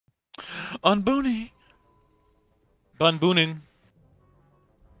Unboony. Bun Booning.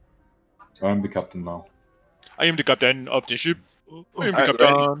 I'm the captain now. I am the captain of the ship. I am the Alright,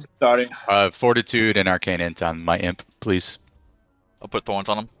 captain. ready? Starting. Fortitude and Arcane Int on my imp, please. I'll put thorns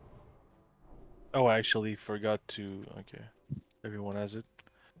on him. Oh, I actually forgot to. Okay, everyone has it.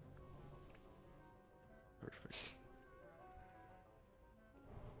 Perfect.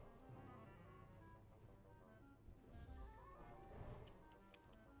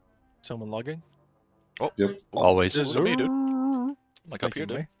 Someone logging? Oh, Yep. Always. Look at me, dude. I'm like up Thank here, you,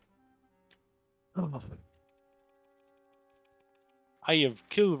 dude. mate. I have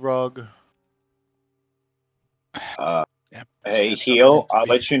Kilrog. Yep. Hey, heal. I'll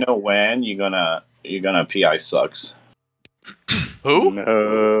let you know when you're gonna PI sucks. Who?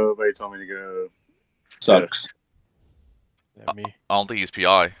 Nobody told me to go. Sucks. Yeah, me. I don't think he's PI.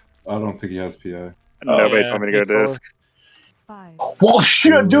 I don't think he has PI. Nobody yeah, told me to go me disc. 5, Well,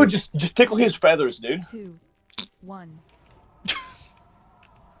 shit, dude. Just tickle his feathers, dude. 2, 1.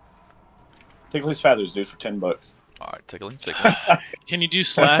 Tickle his feathers, dude, for $10. All right, tickling, tickling. Can you do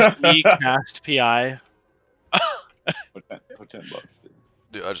 /E cast PI? For $10, dude.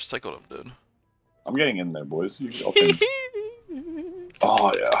 Dude, I just tickled him, dude. I'm getting in there, boys. You all can...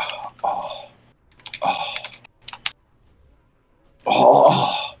 Oh yeah. Oh. Oh.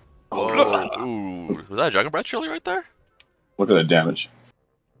 Oh. Whoa. Ooh. Was that a Dragon Breath chili right there? Look at the damage.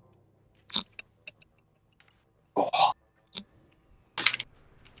 Oh.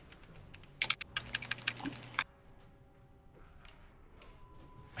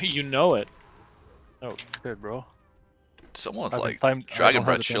 You know it. Oh, shit, bro. Someone's I like don't Dragon have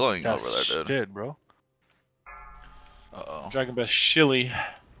Breath the time to chilling over cast there, dude. Shit, bro. Uh-oh. Dragon Breath Shilly.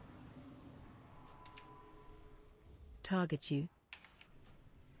 Target you.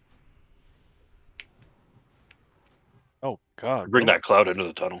 Oh, God. Bring bro. that cloud into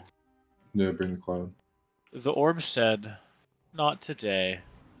the tunnel. Yeah, bring the cloud. The orb said, "Not today."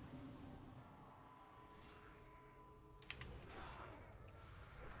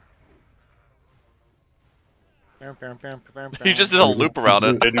 He just did a loop around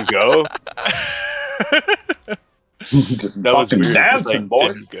it. Didn't go. Just That was fucking weird. dancing, Like,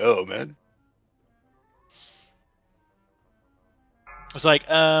 boys. didn't go, man. I was like,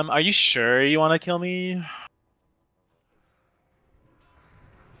 are you sure you want to kill me?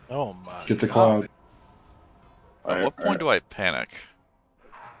 Oh, my Get the God. cloud. At what point do I panic?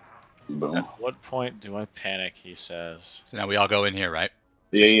 Boom. At what point do I panic? He says. So now we all go in here, right?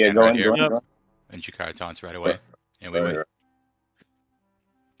 Yeah, Just yeah, stand go right in, here. go in, go in. And Chikara taunts right away. And we Right, win. right.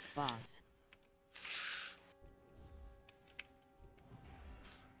 Boss.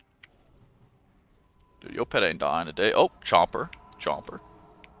 Dude, your pet ain't dying today. Oh, Chomper. Chomper.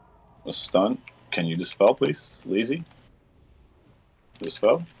 A stun. Can you dispel, please? Lazy?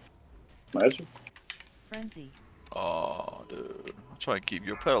 Dispel? Magic? Frenzy. Oh, dude. I'm trying to keep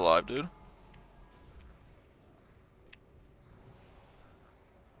your pet alive, dude.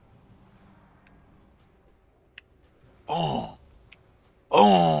 Oh.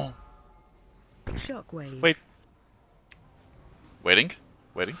 Oh. Shockwave. Wait. Waiting.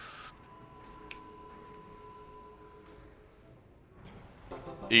 Waiting.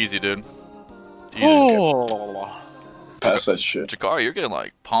 Easy, dude. Easy. Oh. Pass that shit. Jakari, you're getting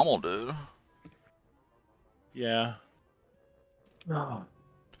like pummeled, dude. Yeah.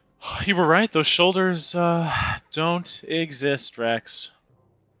 You were right. Those shoulders don't exist, Rex.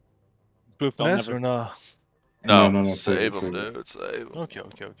 Blue Don't finesse never- or no? No, No, save save him, it. dude. Save him. Okay,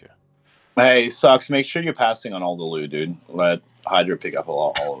 okay, okay. Hey, Sucks, make sure you're passing on all the loot, dude. Let Hydra pick up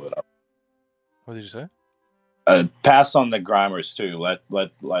all of it up. What did you say? Pass on the Grimers, too. Let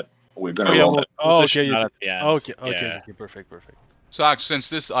we're gonna Oh, yeah, roll we'll- it. Oh, We'll dish okay, them you- out at the end. Okay, okay, Yeah. okay, perfect, perfect. Sox, since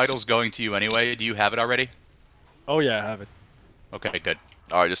this idol's going to you anyway, do you have it already? Oh yeah, I have it. Okay, good.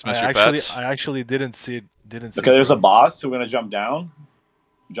 Alright, dismiss I your actually, pets. I actually didn't see it. Didn't see. Okay, it there's a from- boss, so we're gonna jump down.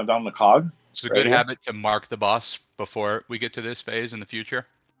 Jump down the cog. It's a Right good here? habit to mark the boss before we get to this phase in the future.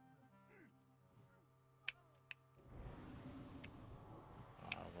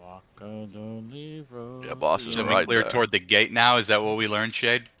 I walk a lonely road. Yeah, boss is So we right clear there. toward the gate now. Is that what we learned,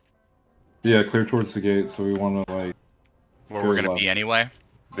 Shade? Yeah, clear towards the gate, so we want to, like, Where Go we're gonna left. be anyway?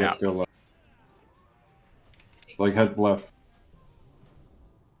 yeah, go left. Like, head left.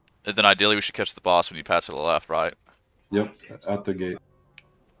 And then ideally we should catch the boss when you pass to the left, right? Yep, at the gate.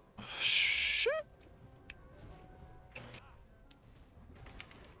 Shit.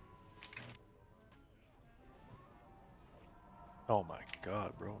 Oh my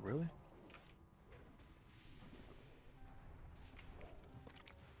god, bro, really?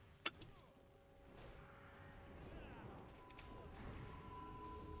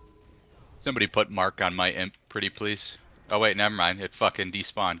 Somebody put mark on my imp, pretty please. Oh wait, never mind. It fucking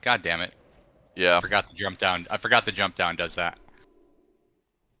despawned. God damn it. Yeah. I forgot the jump down. I forgot the jump down does that.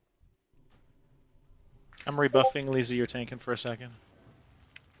 I'm rebuffing Lizzie. You're tanking for a second.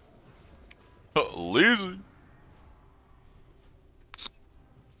 Lazy.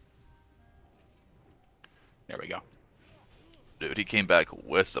 There we go. Dude, he came back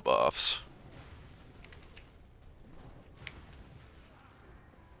with the buffs.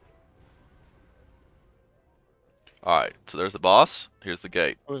 Alright, so there's the boss. Here's the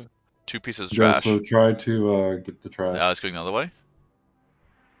gate. Oh. 2 pieces of Yeah, trash. so try to get the trash. Now it's going the other way.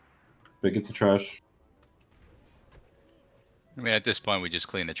 But get the trash. I mean, at this point, we just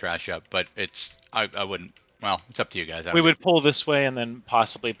clean the trash up, but it's... I wouldn't... Well, it's up to you guys. We would pull this way and then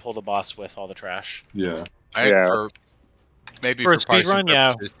possibly pull the boss with all the trash. Yeah. Yeah, For, maybe for for a speed parsing run, yeah.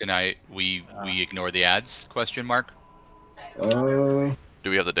 purposes tonight, we ignore the ads, question mark. Do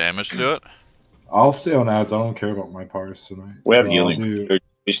we have the damage to do it? I'll stay on ads. I don't care about my parse tonight. We have So healing. I'll do-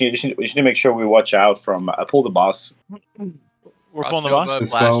 We just need to make sure we watch out from. I pull the boss. We're pulling the boss?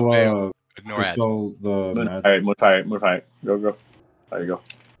 Dispel, Ignore ads. dispel the Moonfire, Moonfire, Moonfire. Go. There you go.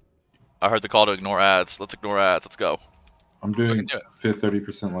 I heard the call to ignore ads. Let's ignore ads. Let's go. I'm doing do it.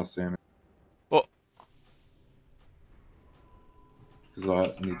 30% less damage. Well, Because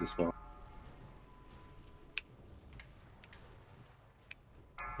I need dispel.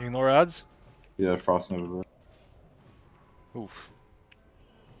 Ignore ads. Yeah, Frost Nova. Oof.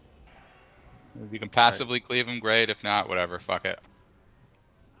 If you can passively cleave them, great. If not, whatever. Fuck it.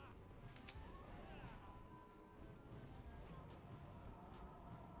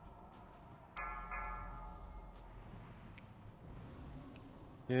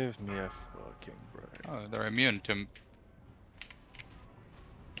 Give me a fucking break. Oh, they're immune to...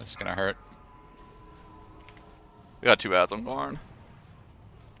 That's gonna hurt. we got 2 ads on Garn.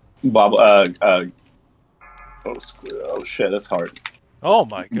 Bob. Oh shit, that's hard. Oh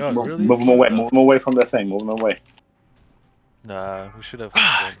my god, Move, really? move them away. Move them away from the thing. Move them away. Nah, we should have.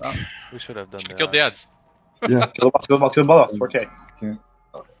 We should have done Should've that. killed the ads. Yeah. Kill the boss. Kill the boss. Kill the boss. 4K. Can't.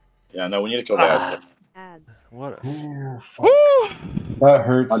 Yeah, no, we need to kill the ads. Ads. What? A Ooh, fuck. That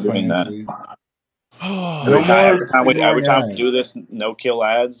hurts. I'm doing that. financially. Every No time, more every time we ads. do this, no kill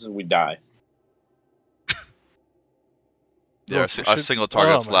ads, we die. Yeah, our, Look, si- we our should- single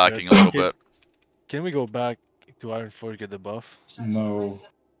target's Oh my lacking God. a little Can- bit. Can we go back to Iron 4 to get the buff? No.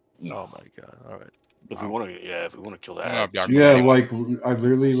 Oh my god, alright. If we want to kill I don't know that. if y'all Yeah, can- like I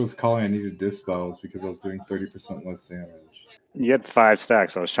literally was calling. I needed dispels because I was doing 30% less damage. You had 5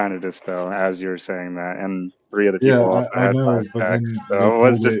 stacks. I was trying to dispel as you were saying that, and 3 other Yeah, people also I had know, 5 but then stacks. they So I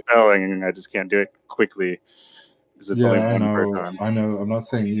was pulled it- dispelling, and I just can't do it quickly because it's Yeah, only I one per know. time. I know. I'm not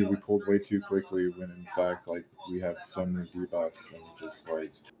saying you. We pulled way too quickly when in fact, like we had so many debuffs and just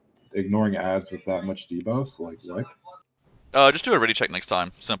like ignoring ads with that much debuffs. Like what? Just do a ready check next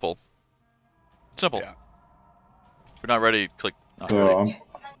time. Simple. Simple. Yeah. If you're not ready, click not So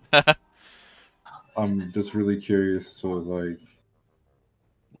ready. I'm just really curious to like.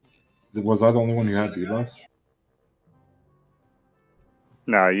 Was I the only one who had debuffs?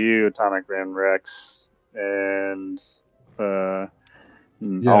 No, you, Atomic Ram, Rex, and Yeah,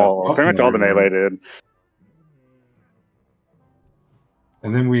 pretty much all the everyone. melee did.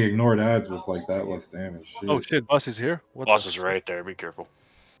 And then we ignored ads with like that less damage. Shit. Oh shit, boss is here? What Boss the is fuck? right there. Be careful.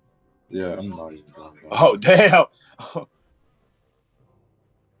 Yeah, I'm not even going back. Oh damn!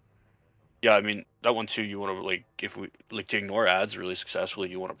 Yeah, I mean that one too. You want to if we to ignore ads really successfully,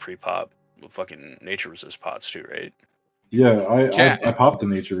 you want to pre-pop fucking nature resist pots too, right? Yeah, Yeah. I popped the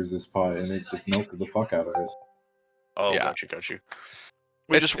nature resist pot and it just melted the fuck out of it. Oh, Yeah. got you.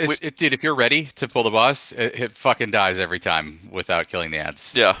 Dude, if you're ready to pull the boss, it fucking dies every time without killing the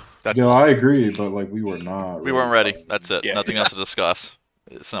ads. Yeah, That's No, I agree, but like we were not. we weren't ready. That's it. Yeah. Nothing else to discuss.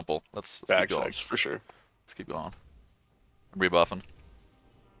 It's simple. Let's keep Facts, going. facts, for sure. Let's keep going. Rebuffing.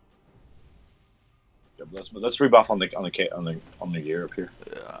 Yeah, let's rebuff on the gear up here.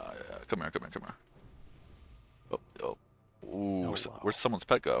 Yeah. Come here. Oh. Ooh. Oh, wow. Where's someone's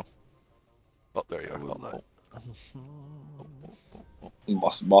pet go? Oh, there you I go. would Oh, like-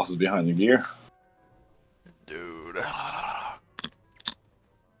 Boss is behind the gear. dude.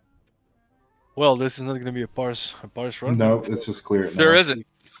 Well, this is not gonna be a parse run. No, it's just clear. it There now. isn't.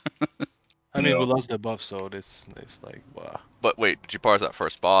 I mean, we No. lost the buff, so it's like wow. But wait, did you parse that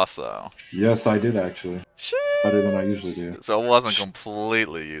first boss though? Yes, I did actually. Shit. Better than I usually do. So it wasn't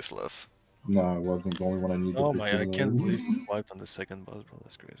completely useless. No, it wasn't the only one I needed Oh to my! fix. I it can't believe was. we wiped on the second boss, bro.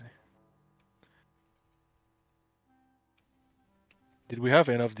 That's crazy. Did we have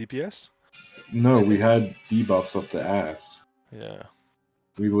enough DPS? No, we had debuffs up the ass. Yeah.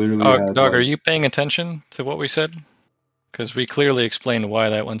 We literally had. Doug, like, are you paying attention to what we said? Because we clearly explained why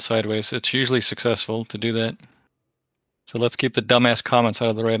that went sideways. It's usually successful to do that. So let's keep the dumbass comments out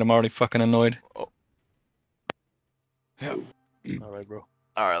of the way. I'm already fucking annoyed. Oh. Yeah. All right, bro.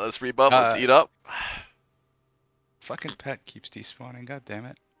 All right, let's rebuff. Let's eat up. Fucking pet keeps despawning. God damn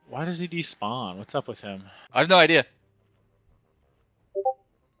it. Why does he despawn? What's up with him? I have no idea.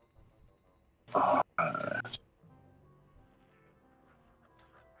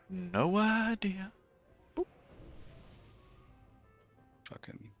 No idea.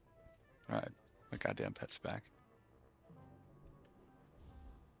 Fucking. Alright. My goddamn pet's back.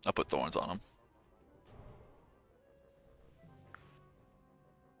 I'll put thorns on him.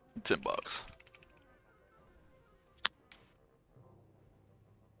 $10.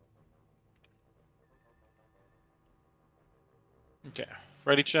 Okay.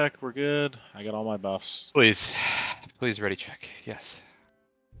 Ready check. We're good. I got all my buffs. Please. Please ready check. Yes.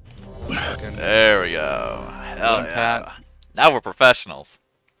 Fucking There we go. Hell one yeah. pat. Now we're professionals.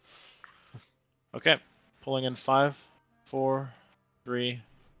 Okay. Pulling in 5, 4, 3,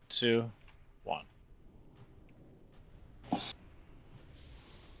 2, 1.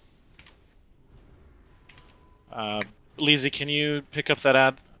 Leezy, can you pick up that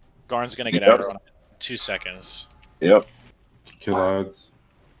ad? Garn's gonna get aggro in 2 seconds. Yep. Kill ads.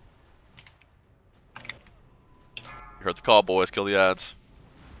 You heard the call, boys. Kill the ads.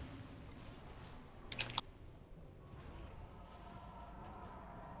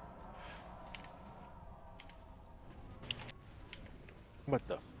 What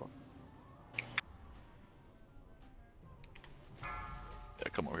the fuck? Yeah,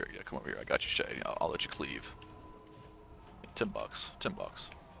 come over here. Yeah, come over here. I got you, Shay. I'll let you cleave. $10.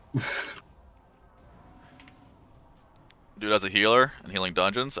 $10. Dude, as a healer in healing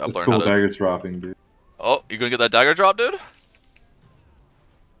dungeons, I've It's learned cool. how to. Dagger's dropping, dude. Oh, you gonna get that dagger drop, dude?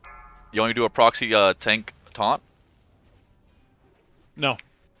 You want me to do a proxy tank taunt? No.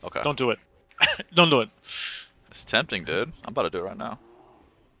 Okay. Don't do it. Don't do it. It's tempting, dude. I'm about to do it right now.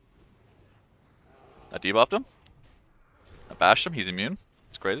 I debuffed him. I bashed him. He's immune.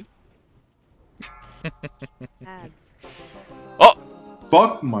 It's crazy. Ads. Oh!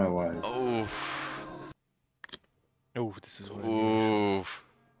 Fuck my life. Oof. Oh, this is what I need. Oof.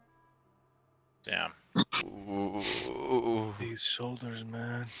 Damn. Ooh. These shoulders,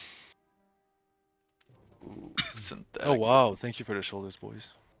 man. Ooh. Synthetic. Oh wow, thank you for the shoulders,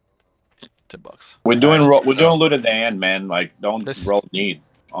 boys. $10. We're doing loot at the end, man. Like, don't roll need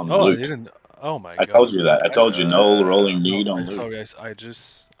on the Oh, I loot. didn't. Oh my I god. told you that. I told you no rolling need No, on I'm loot. sorry,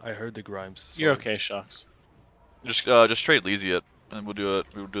 I heard the grimes. You're Sorry. okay, Shocks. Just trade Leezy it, and we'll do it.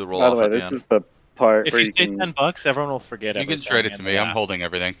 We'll do the roll By off the way, at the this end. is the part If where you you say can. $10, everyone will forget You everything. can trade it to and me. I'm yeah. holding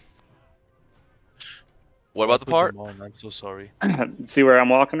everything. What I about the put part? them on, I'm so sorry. See where I'm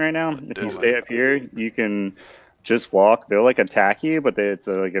walking right now? If Oh you my stay up here, you can just walk. They'll like attack you, but it's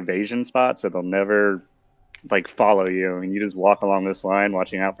a like evasion spot, so they'll never like follow you. And you just walk along this line,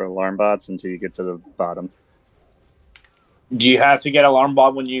 watching out for alarm bots until you get to the bottom. Do you have to get alarm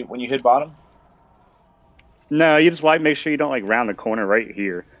bot when you hit bottom? No, you just make sure you don't like round the corner right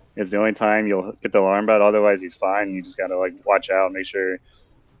here. It's the only time you'll get the alarm bot. Otherwise, he's fine. You just gotta like watch out, make sure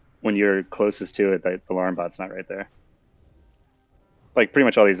when you're closest to it that the alarm bot's not right there. Like pretty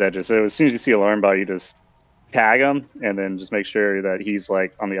much all these edges. So as soon as you see alarm bot, you just tag him and then just make sure that he's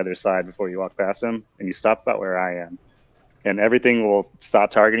like on the other side before you walk past him, and you stop about where I am, and everything will stop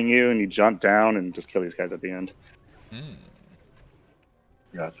targeting you, and you jump down and just kill these guys at the end. Mm.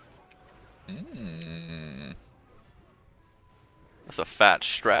 Gotcha. Mm. That's a fat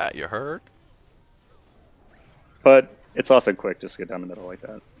strat, you heard? But it's also quick just to get down the middle like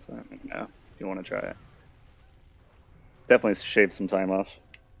that. So you know, if you want to try it, definitely shave some time off.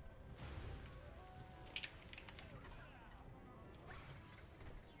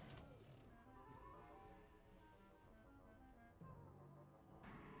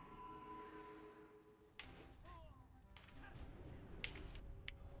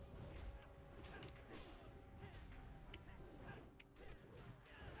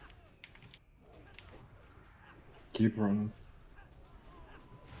 Keep running.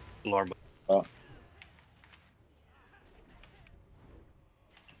 Alarm.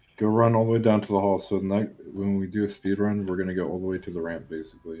 Go run all the way down to the hall. So when we do a speed run, we're gonna go all the way to the ramp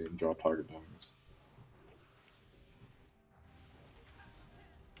basically and drop target diamonds.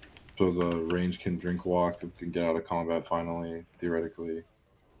 So the range can drink walk, and can get out of combat finally, theoretically.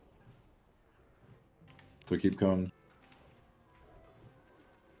 So keep coming.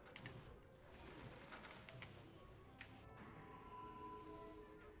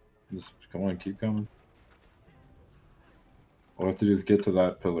 Just come on, keep coming. All we have to do is get to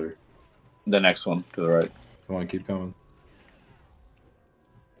that pillar. The next one to the right. Come on, keep coming.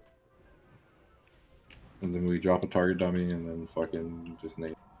 And then we drop a target dummy and then fucking just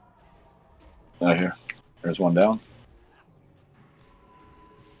nade. Out here. There's one down.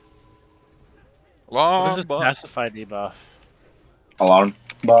 What is this pacify debuff? Alarm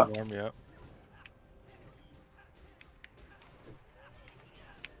bot. Alarm, yeah.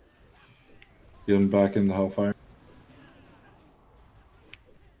 Get him back in the Hellfire.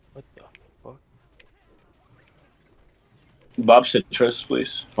 What the fuck? Bob citrus,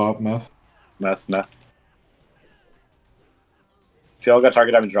 please. Bob meth. Meth. If y'all got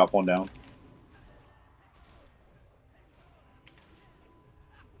target damage, drop one down.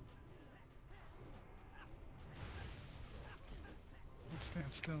 Stand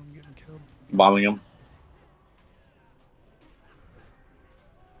still, I'm getting killed. Bombing him.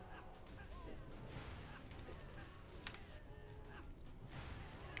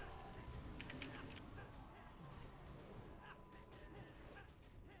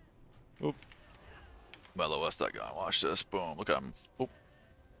 Oop. Mellow us that guy. Watch this. Boom. Look at him. Oop.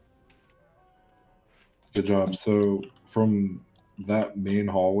 Good job. So from that main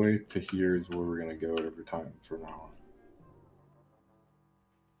hallway to here is where we're gonna go every time from now on.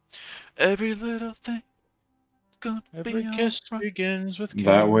 Every little thing gonna Every be kiss alright. begins with K.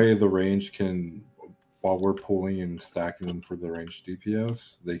 That way the range can, while we're pulling and stacking them for the ranged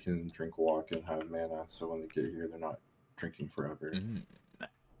DPS, they can drink walk and have mana, so when they get here they're not drinking forever. Mm.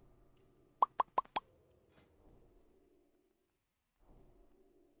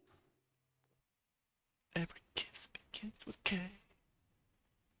 Every kiss begins with K.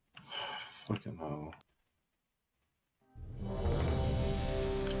 Fucking hell.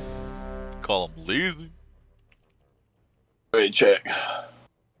 Call him lazy. Wait, check.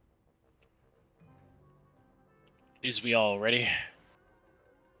 Is we all ready?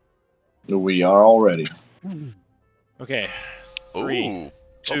 We are all ready. Okay. 3, Ooh.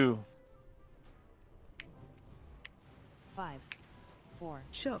 2. 5, 4,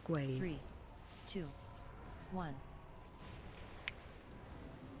 shockwave. 3, 2, 1.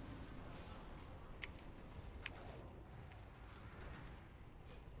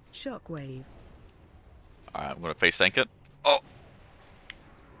 Shockwave. Alright, I'm gonna face tank it. Oh!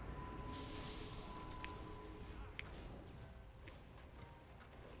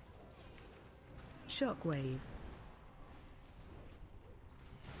 Shockwave.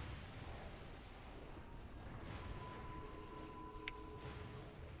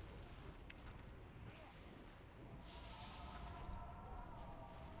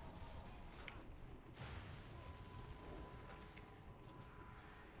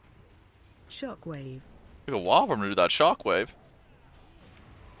 Shockwave. Took a while for him to do that shockwave.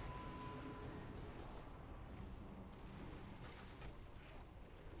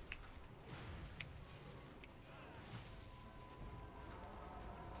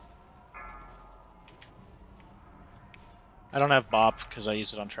 I don't have bop because I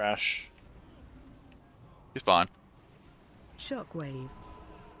used it on trash. He's fine. Shockwave.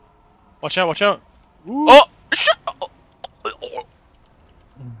 Watch out, watch out. Ooh. Oh! Shut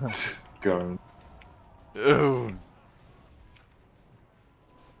Go. Ooh.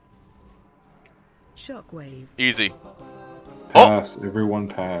 Shockwave. Easy. Pass. Everyone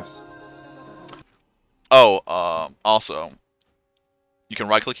pass. Oh, also, you can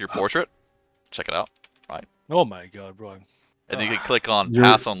right click your portrait. Check it out. Right. Oh my god, bro. And then you can click on You're,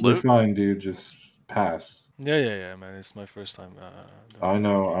 pass on you're loot. fine, dude. Just pass. Yeah, man. It's my first time. I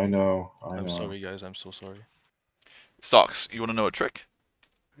know. I'm sorry, guys. I'm so sorry. Socks, you want to know a trick?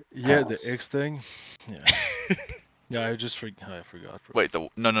 Yeah, Pass. the X thing. Yeah. Yeah, I forgot. Bro. Wait,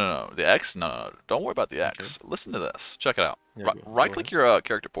 no. The X? No. Don't worry about the X. Listen to this. Check it out. Yeah, go Right click ahead. your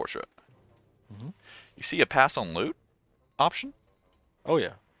character portrait. Mhm. You see a pass on loot option? Oh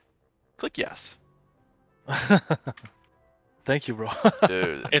yeah. Click yes. Thank you, bro.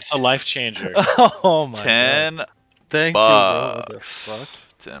 Dude. It's a life changer. Oh my god. 10 Thank you, bro. What the bucks. fuck?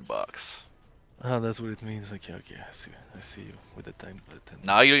 $10. Oh, that's what it means. Okay, I see you with the time.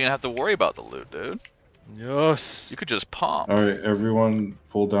 Now you don't even have to worry about the loot, dude. Yes. You could just pump. All right, everyone,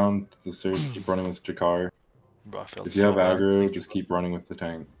 pull down the stairs. Keep running with Jakar. Bro, I felt If you so have bad. aggro, just keep running with the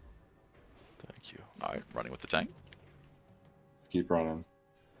tank. Thank you. Alright, running with the tank. Just keep running.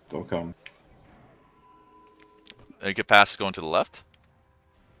 They'll come. And you get past going to the left.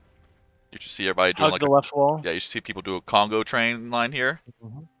 You should see everybody doing Hug like the left wall. yeah, you should see people do a Congo train line here.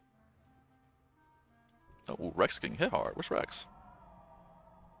 Mhm. Oh, ooh, Rex is getting hit hard. Where's Rex?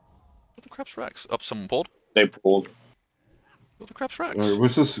 What the crap's Rex? Up, someone pulled. They pulled. What the crap's Rex? All right,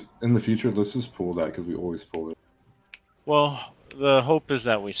 let's just in the future. Let's just pull that because we always pull it. Well, the hope is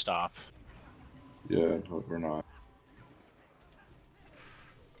that we stop. Yeah, but we're not.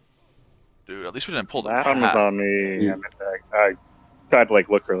 Dude, at least we didn't pull the That one was hat. on me. I tried to like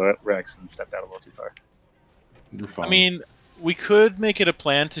look for Rex and stepped out a little too far. You're fine. I mean, we could make it a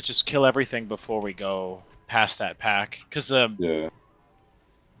plan to just kill everything before we go past that pack, because yeah,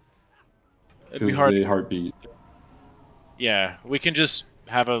 it'd be hard. They heartbeat. Yeah, we can just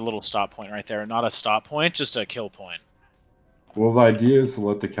have a little stop point right there. Not a stop point, just a kill point. Well, the idea is to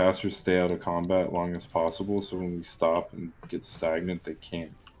let the casters stay out of combat as long as possible, so when we stop and get stagnant, they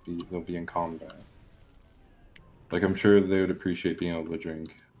can't be. They'll be in combat. Like, I'm sure they would appreciate being able to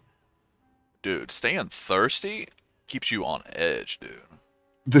drink. Dude, staying thirsty keeps you on edge, dude.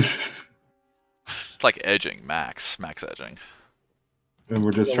 And It's like edging, max edging.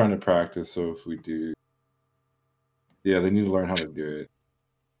 we're just trying to practice, so if we do... Yeah, they need to learn how to do it.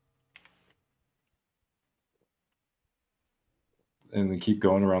 And then keep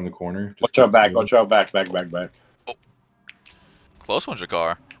going around the corner. Just Watch out back, moving. watch out back. Oh. Close one,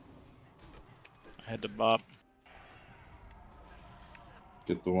 Jakar. I had to bop.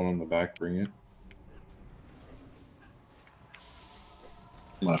 Get the one on the back, bring it.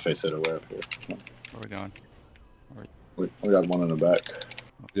 I'm gonna face it away up here. Where are we going? We got one in the back.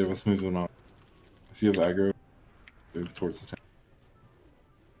 Yeah, let's move them up. If you have aggro, move towards the town.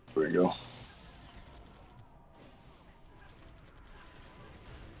 Here we go.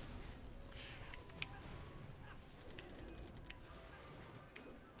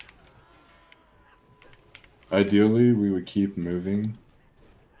 Ideally, we would keep moving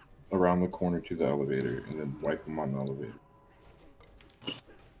around the corner to the elevator and then wipe them on the elevator.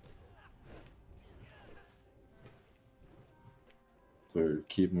 So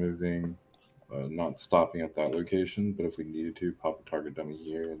keep moving, not stopping at that location, but if we needed to, pop a target dummy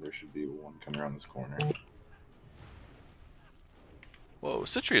here, and there should be one coming around this corner. Whoa,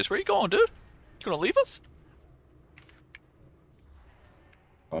 Citrius, where you going, dude? You gonna leave us?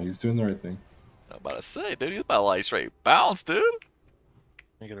 Oh, he's doing the right thing. I'm about to say, dude, he's about to like straight bounce, dude.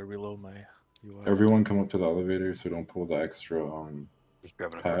 I gotta reload my UI. Everyone come up to the elevator, so don't pull the extra Just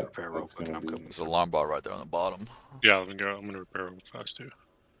grabbing a Pat, repair real that's quick. gonna I'm be- coming. There's an alarm bar right there on the bottom. Yeah, I'm gonna repair real fast too.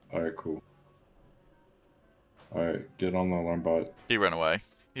 Alright, cool. Alright, get on the alarm bot. He ran away.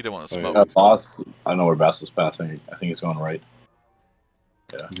 He didn't want to Oh, yeah. smoke. Boss, I know where Bass is pathing. I think he's going right.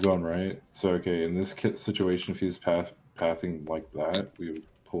 Yeah. He's going right. So, okay, in this situation, if he's pathing like that, we would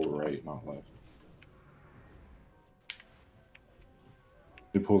pull right, not left.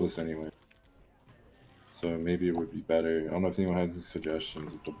 We pull this anyway. So maybe it would be better. I don't know if anyone has any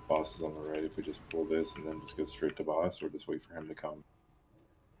suggestions if the boss is on the right, if we just pull this and then just go straight to boss, or just wait for him to come.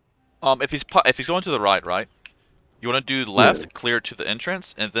 If he's going to the right? You want to do left, clear to the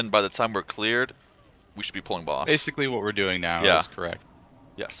entrance, and then by the time we're cleared, we should be pulling boss. Basically, what we're doing now Yeah. is correct.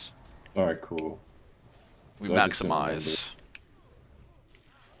 Yes. Alright, cool. We So I just didn't maximize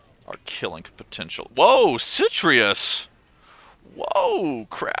our killing potential. Whoa, Citrius! Whoa,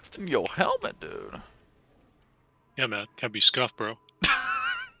 crafting your helmet, dude. Yeah, man, can't be scuffed, bro.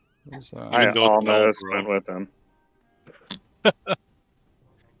 There's, I Even though it's an almost alt, went bro. with him.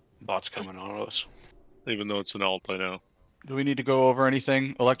 Bot's coming on us. Even though it's an alt, I know. do we need to go over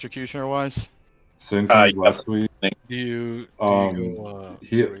anything electrocutioner wise? Same thing as last week. Do you Um, go,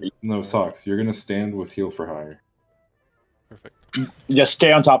 No, Socks, you're gonna stand with heal for hire. Perfect. Just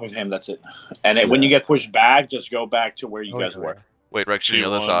stay on top of him. That's it. And then when you get pushed back, just go back to where you Oh, guys yeah, were. yeah. Wait, Rex, you're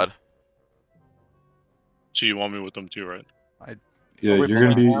on the G1. other side. So you want me with them too, right? Yeah, we you're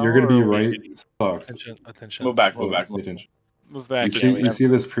gonna be pulling right. Socks. Attention. Move back. Oh, Move back. pay attention. Move back. You Yeah, see, you see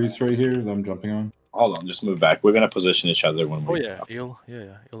this priest right here that I'm jumping on? Hold on. Just move back. We're gonna position each other when Oh we. yeah, heal.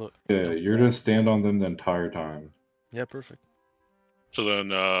 Yeah. Heal. Yeah, you're gonna stand on them the entire time. Yeah, perfect. So then,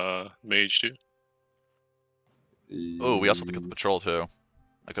 mage too. Oh, we also pick up the patrol too.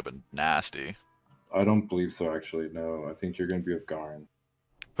 That could have been nasty. I don't believe so, actually. No, I think you're gonna be with Garn.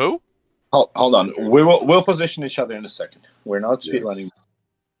 Who? Hold on. We'll position each other in a second. We're not Yes. speedrunning.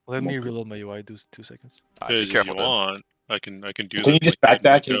 Let me reload my UI. Do 2 seconds. Alright, be If careful, you dude. want, I can do. Can that, you just like, back that?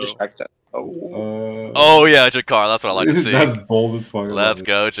 ready Can to you just go. back that? Oh. Oh yeah, Jakar, that's what I like to see. That's bold as fuck. Let's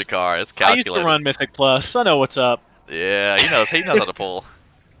go, Jakar. It's I used calculated. to run Mythic Plus. I know what's up. Yeah, he knows how to pull.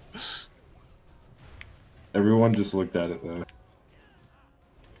 Everyone just looked at it though.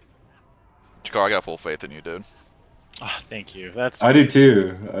 Jakar, I got full faith in you, dude. Oh, thank you. That's. I do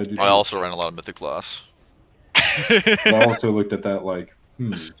too. I do. I too. also ran a lot of Mythic Plus. I also looked at that like,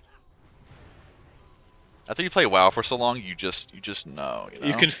 After you play WoW for so long, you just know. You know?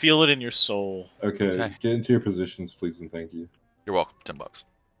 You can feel it in your soul. Okay, Okay. get into your positions, please, and thank you. You're welcome. $10.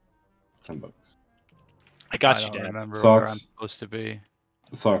 $10. I got I you, don't Dad. remember where I'm Socks. supposed to be.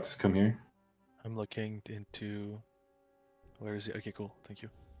 Socks, come here. I'm looking into. Where is it? Okay, cool. Thank you.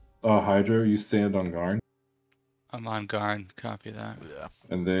 Hydro, you stand on Garn. I'm on Garn. Copy that. Yeah.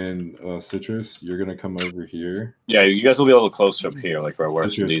 And then Citrus, you're gonna come over here. Yeah, you guys will be a little closer up here, like where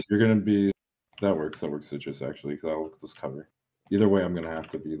Citrus, you're gonna be. That works. That works. Citrus actually, because I'll just cover. Either way, I'm gonna have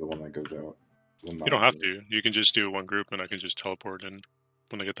to be the one that goes out. You don't have to. You can just do one group, and I can just teleport in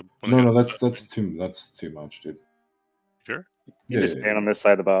when I get the. No, that's too much, dude. Sure. You just stand on this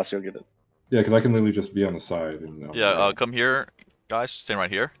side of the boss, you'll get it. Yeah, because I can literally just be on the side. And Come here, guys. Stand right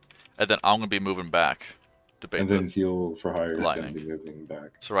here, and then I'm gonna be moving back to bait and then heal for hire is gonna lightning. be moving back.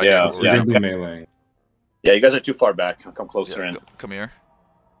 So right Yeah, here. So you're gonna be meleeing. Yeah, you guys are too far back. I'll come closer in. Come here.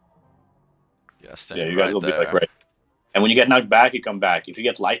 Yeah, stand Yeah, you guys right will there. be like right. And when you get knocked back, you come back. If you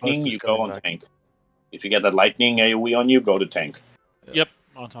get lightning, Buster's you go coming on back. tank. If you get that lightning AoE on you, go to tank. Yep,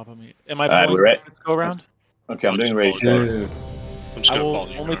 on top of me. Am I Alright, pulling we're ready. this go around? Okay, I'm I'll doing just rage. follow Yeah. I'm just I gonna will follow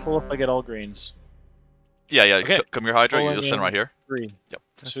you. only Garn. pull if I get all greens. Yeah. Okay. Come here, Hydra. Pulling You'll stand in. right here. 3, Yep.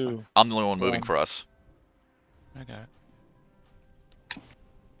 2. I'm the only one moving One. for us. I got it.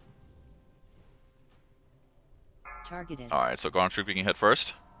 Targeted. All right. So Garn Troop, you can hit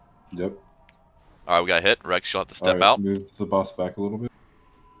first. Yep. All right, we got hit. Rex, you'll have to step Alright, out. Move the boss back a little bit.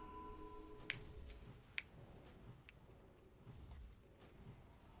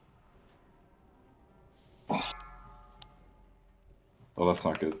 Oh, that's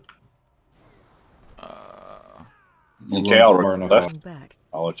not good. You Okay, weren't I'll far enough left. out. Back.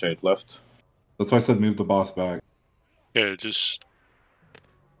 I'll rotate left. That's why I said move the boss back. Yeah, just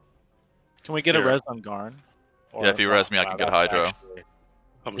Can we get a Yeah. res on Garn? Yeah, if you res me, I can get that's Hydro. actually-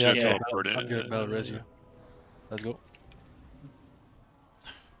 I'm just Yeah, gonna yeah, teleport in. I'm gonna battle res you. Let's go.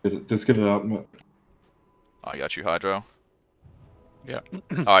 Just get it out. I got you, Hydro. Yeah.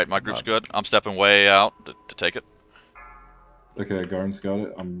 All right, my group's good. I'm stepping way out to take it. Okay, Garn's got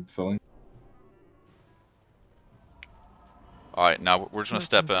it. I'm filling. All right, now we're just gonna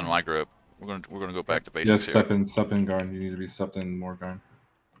step in my group. We're gonna go back to Yes, basics here. step in, Garn. You need to be stepped in more, Garn.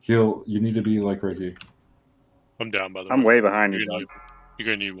 Heal. You need to be like right here. I'm down by the I'm way. way behind you, You're gonna bud. need, you're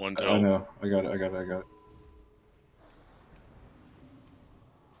gonna need one I tel. know. I got it.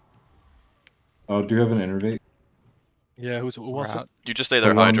 Oh, do you have an innervate? Yeah, who wants We're it? out. You just stay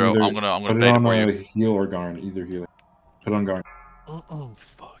there, Put it on Hydro. either- I'm gonna Put it bait it on for you. heal or Garn. Either healer. Put on Garn. Oh,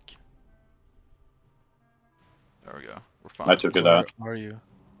 fuck. There we go. We're I fine. took it Where out. are you?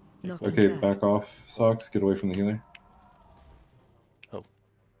 Knocking Okay, back. back off, Socks. Get away from the healer. Oh.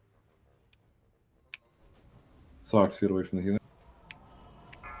 Socks, get away from the healer.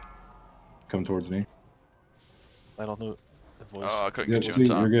 Come towards me. I don't know the voice. Oh, I couldn't Yeah, get you see, in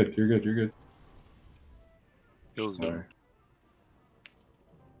time. you're good. Heal's Sorry. done.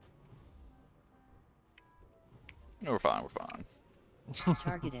 No, we're fine.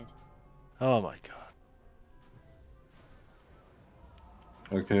 Targeted. Oh my god.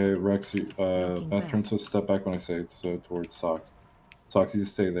 Okay, Rex, Looking Bath back. Princess, step back when I say it, so towards Socks. Socks, you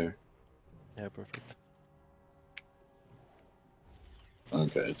just stay there. Yeah, perfect.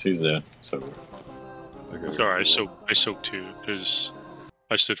 Okay, it's easy. So Okay. Sorry, I soaked too because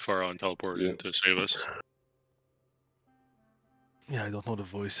I stood far on teleported Yeah. to save us. Yeah, I don't know the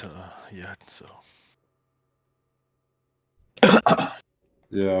voice yet, so.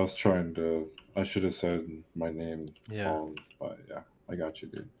 Yeah, I was trying to. I should have said my name. Yeah. But yeah, I got you,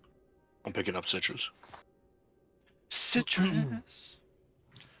 dude. I'm picking up citrus. Citrus.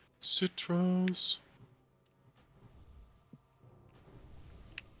 Citrus.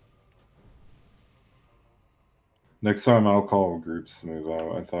 Next time I'll call groups to move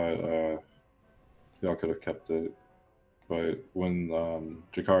out. I thought y'all could have kept it. But when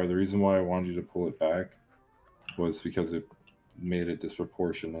Jakar, the reason why I wanted you to pull it back was because it made it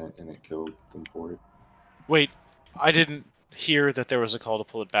disproportionate and it killed them for it. Wait, I didn't hear that there was a call to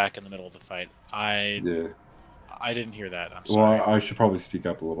pull it back in the middle of the fight. I didn't hear that. I'm sorry. Well, I should probably speak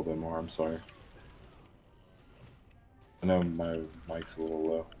up a little bit more. I'm sorry. I know my mic's a little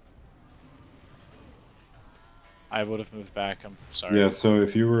low. I would have moved back. I'm sorry. Yeah, so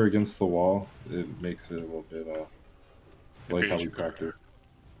if you were against the wall, it makes it a little bit like how we practice.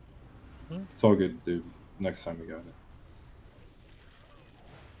 It's all good, dude. Next time we got it.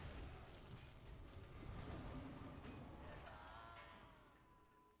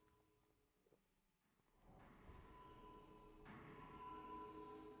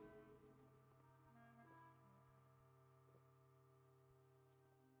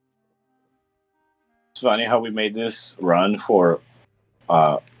 it's funny how we made this run for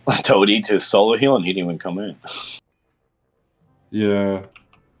Toady to solo heal and he didn't even come in. Yeah.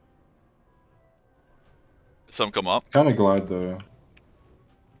 Some come up. Kind of glad though.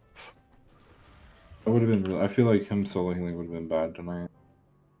 That would have been real. I feel like him solo healing would have been bad tonight.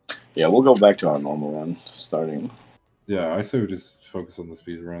 Yeah, we'll go back to our normal run starting. Yeah, I say we just focus on the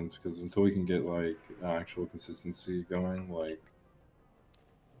speed runs because until we can get like actual consistency going, like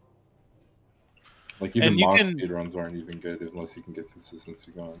even mock speed runs aren't even good unless you can get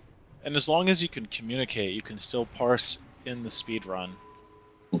consistency going. And as long as you can communicate, you can still parse in the speed run.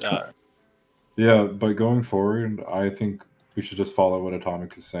 Okay. Yeah, but going forward, I think we should just follow what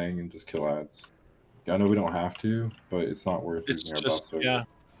Atomic is saying and just kill ads. I know we don't have to, but it's not worth It's losing our just, buffs over. yeah,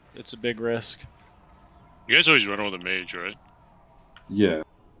 it's a big risk. You guys always run with a mage, right? Yeah.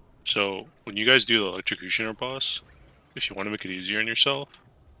 So when you guys do the electrocutioner boss, if you want to make it easier on yourself,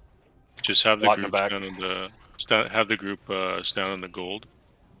 just have the Block group the back. stand on the have the group stand on the gold,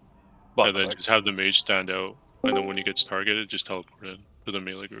 Block and the then back. just have the mage stand out, and then when he gets targeted, just teleport in to the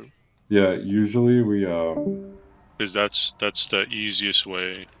melee group. Yeah, usually we Because that's the easiest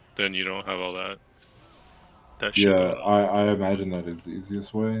way. Then you don't have all that shit yeah, going on. I imagine that is the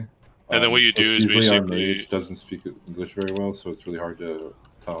easiest way. And then what you do is usually our basically mage doesn't speak English very well, so it's really hard to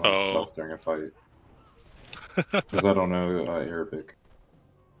tell him stuff during a fight. Because I don't know Arabic.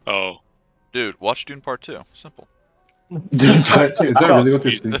 Oh. Dude, watch Dune Part 2. Simple. Dune Part 2. Is that really what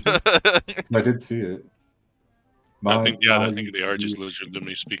they're speaking? I did see it. I think they are just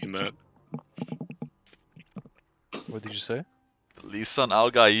legitimately speaking that. What did you say? Lisan Al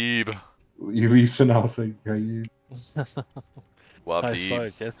Gaib. Lisan Al Gaib. I saw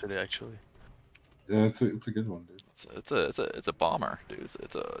it yesterday, actually. Yeah, it's a good one, dude. It's a bomber, dude.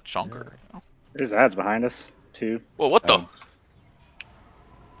 It's a chunker. Yeah. You know? There's ads behind us too. Well, what the?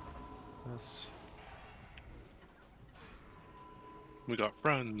 Yes. We got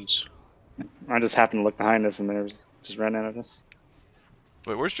friends. I just happened to look behind us and there was just ran out of us.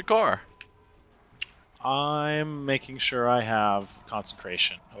 Wait, where's your car? I'm making sure I have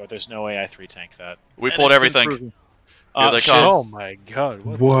concentration, or there's no way I 3-tank that. We pulled everything. Here they come. Oh my god.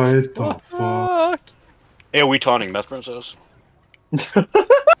 What the fuck? Hey, are we taunting Meth Princess?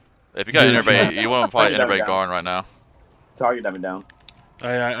 If you got interbait, you want to probably Target interbait down. Garn right now. Target them down.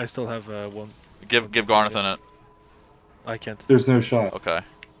 I still have one. Give Garneth in it. I can't. There's no shot. Okay.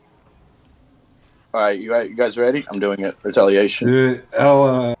 Alright, you guys ready? I'm doing it. Retaliation. Dude,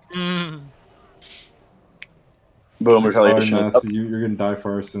 Ella. Boom, retaliation is up. You're gonna die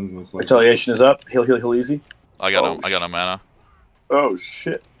for our sins, most likely. Retaliation is up. Heal easy. I got him. I got him, mana. Oh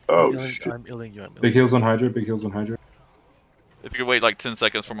shit. Oh I'm shit. illing you. Big heals on Hydra. Big heals on Hydra. If you could wait like 10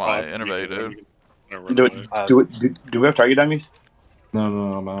 seconds for my interbait, dude. Do we have target dummies? No,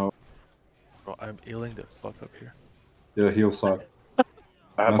 I'm out. Bro, I'm illing the fuck up here. Yeah, heal slap.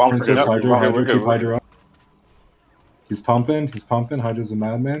 Princess, Hydra, keep Hydra up. He's pumping. Hydra's a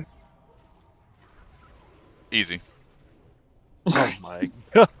madman. Easy. Oh my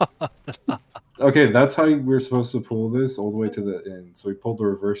god. Okay, that's how we're supposed to pull this all the way to the end. So we pulled the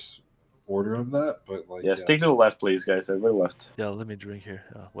reverse order of that, but like. Yeah, stick to the left, please, guys. Everybody left. Yeah, let me drink here.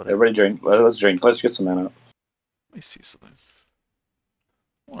 Whatever. Everybody drink. Let's drink. Let's get some mana up. Let me see something.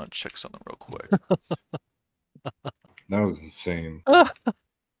 I want to check something real quick. That was insane.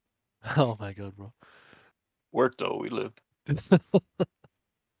 Oh my god, bro. Work though, we live.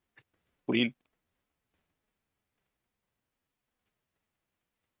 We.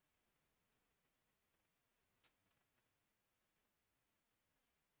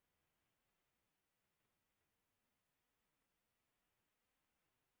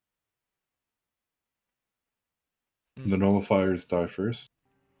 The nullifiers die first.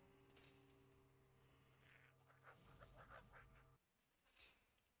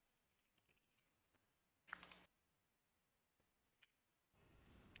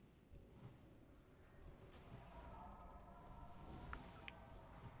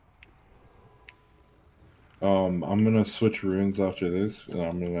 I'm gonna switch runes after this, and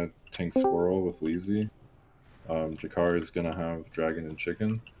I'm gonna tank Squirrel with Leezy. Jakar is gonna have Dragon and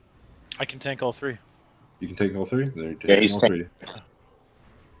Chicken. I can tank all three. You can take all three? Yeah, he's all tank.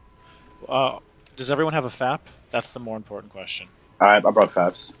 three. Does everyone have a FAP? That's the more important question. I brought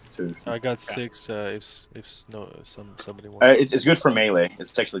Fabs too. I got 6. If somebody wants. It's good for melee.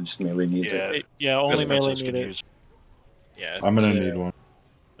 It's actually just melee needed. Yeah, only melee Princess could needed. use. Yeah. I'm gonna need one.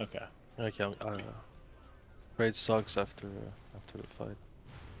 Okay. Okay. Raid sucks after the fight.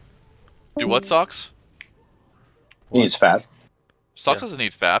 Do what, Socks? He needs Fab. Socks doesn't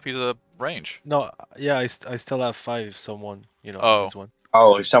need FAP. He's a range. No, yeah, I still have 5 if someone, needs one.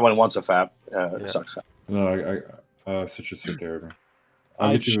 Oh, if someone wants a Fab, Yeah. sucks. No, Citrus took care of her.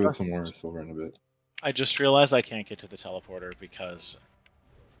 I'll get you with some more silver in a bit. I just realized I can't get to the teleporter because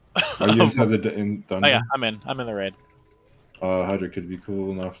Are you inside the dungeon? Oh yeah, I'm in. I'm in the raid. Hydra, could be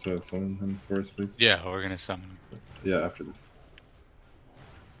cool enough to summon him for us, please? Yeah, we're gonna summon him. Yeah, after this.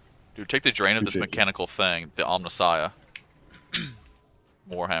 Dude, take the drain of this Appreciate mechanical thing, the Omnissiah.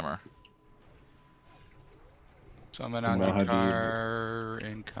 Warhammer. Summon And on now how do you- Jakar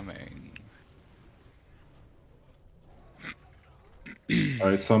incoming.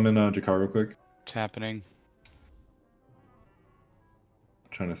 Alright, summon Jakar real quick. It's happening.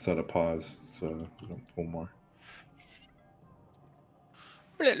 Trying to set a pause so we don't pull more.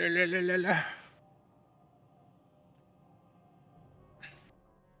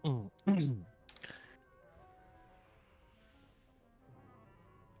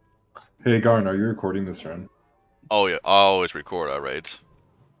 Hey Garn, are you recording this run? Oh yeah, I always record our raids.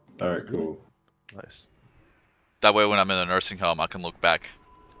 Alright, cool. Nice. That way when I'm in a nursing home, I can look back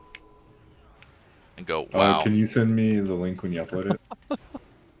and go, wow. Can you send me the link when you upload it?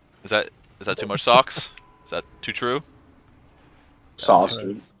 Is that too much socks? Is that too true? Sauce,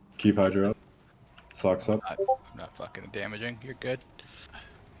 dude. Keep Hydra up. Socks up. I'm not fucking damaging. You're good.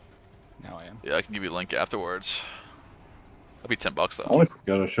 Now I am. Yeah, I can give you a link afterwards. That'd be $10 though. Only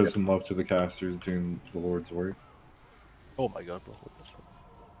Gotta show some love to the casters doing the Lord's work. Oh my god, bro.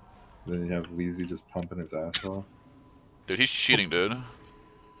 Then you have Leezy just pumping his ass off. Dude, he's cheating, dude.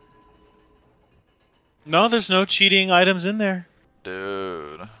 No, there's no cheating items in there.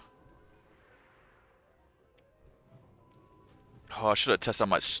 Dude. Oh, I should have tested out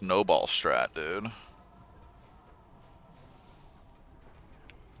my snowball strat, dude.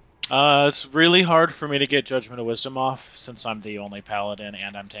 It's really hard for me to get Judgment of Wisdom off since I'm the only paladin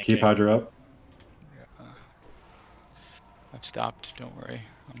and I'm tanking. Keep Hydra up. Yeah. I've stopped. Don't worry.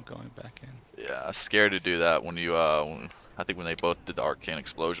 I'm going back in. Yeah, scared to do that when you I think when they both did the arcane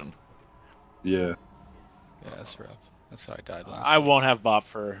explosion. Yeah. Yeah, that's rough. That's how I died last. I won't have Bop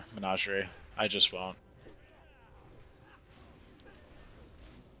for Menagerie. I just won't.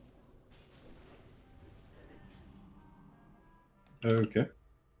 Okay.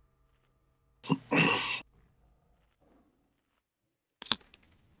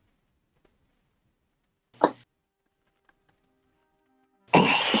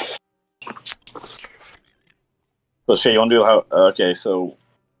 So, Shay, you want to do how? Okay, so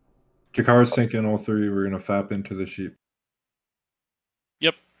Jakar's sinking all three. We're gonna fap into the sheep.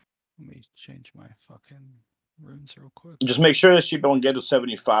 Yep. Let me change my fucking runes real quick. just make sure that you don't get to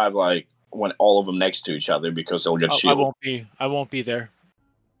 75 like when all of them next to each other because they'll get I shielded. won't be there.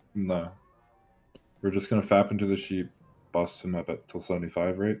 No. We're just gonna fap into the sheep, bust him up at till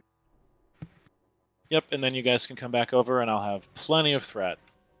 75, right? Yep, and then you guys can come back over and I'll have plenty of threat.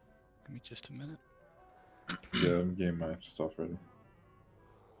 Give me just a minute. Yeah, I'm getting my stuff ready.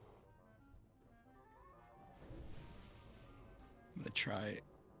 I'm gonna try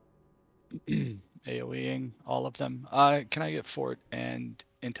AoEing all of them. Can I get Fort and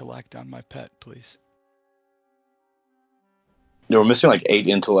Intellect on my pet, please? Yeah, we're missing like 8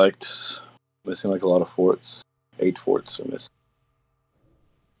 intellects. Missing like a lot of forts. 8 forts are missing.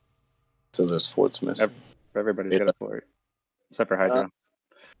 So there's forts missing. Everybody's got a fort. Except for Hydra.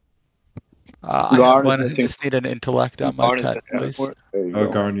 I have one. I just need an Intellect on my pet, please. Oh,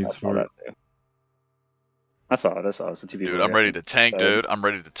 Gar needs fort. I saw it. It's the two people. Dude, I'm ready to tank, dude. I'm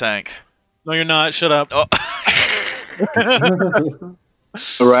ready to tank. No, you're not. Shut up. Oh.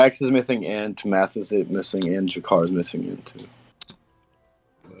 Arax is missing Int, Math is missing Int, Jakar is missing Int too.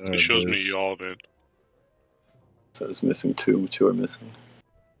 It shows me y'all, man. So it's missing 2. 2 are missing.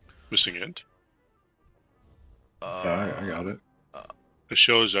 Missing Int? Yeah, I got it. It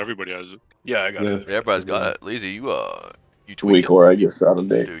shows everybody has it. Yeah, I got it. Yeah, everybody's got it. Lazy, you tweaking? Weak or I guess out of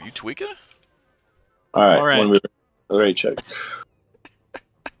date. Dude, you tweaking? All right. When we're ready, check.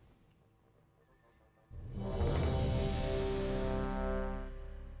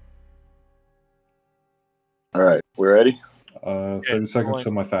 All right, we ready? 30 seconds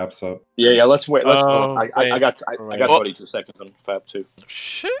till my fap's up. Yeah. Let's wait. Let's. wait. I got 22 seconds on Fab too.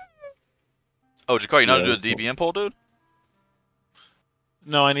 Shit. Oh, Jakar, you know how to do a DBM poll, dude?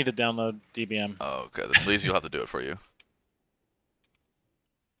 No, I need to download DBM. Oh, okay. Then Lazy will have to do it for you.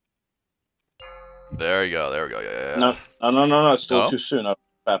 There you go. There we go. Yeah. No. It's still too soon. I'll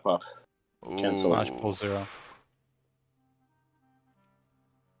Fab up. Cancel. Pull 0.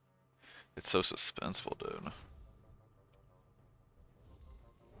 It's so suspenseful, dude.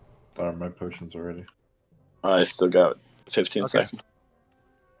 My potions are ready. I still got 15 seconds.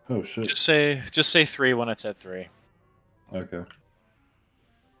 Oh shit. Just say 3 when it's at 3. Okay.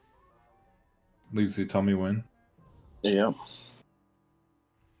 Lazy, tell me when. Yeah. All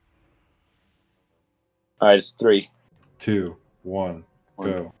right, it's 3, 2, 1,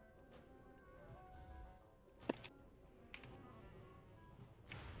 go.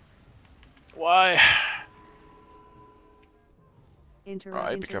 Why?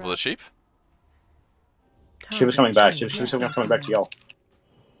 Alright, be careful of the sheep. She was coming back. She was coming back to y'all.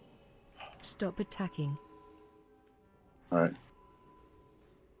 Stop attacking. Alright.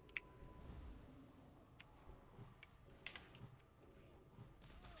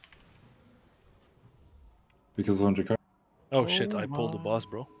 Because on Jakar. Oh shit, I pulled the boss,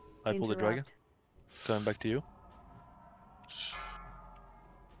 bro. I pulled the dragon. Coming back to you.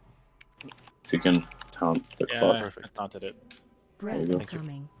 If you can taunt the clock. Perfect. I taunted it. Breath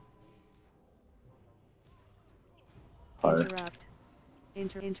incoming. Interrupt.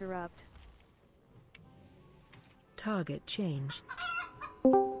 Interrupt. Target change.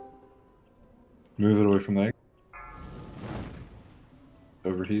 Move it away from the egg.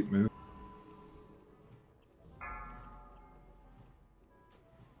 Overheat, move.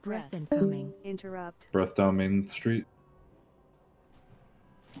 Breath incoming. Interrupt. Breath down Main Street.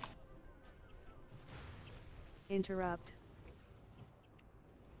 Interrupt.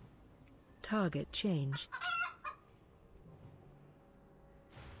 Target change.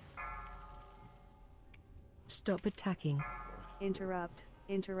 Stop attacking. Interrupt.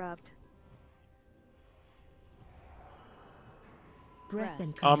 Interrupt. Breath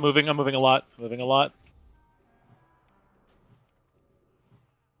incoming. I'm moving a lot. Moving a lot.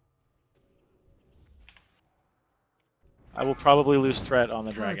 I will probably lose threat on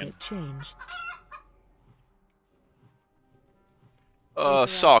the dragon. Change.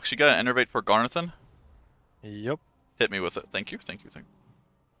 Socks, you got an enervate for Garnathan? Yep. Hit me with it. Thank you, thank you, thank you.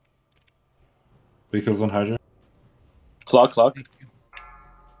 Because on Hydra. Clock.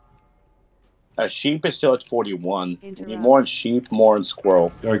 Sheep is still at 41. You need more on sheep, more on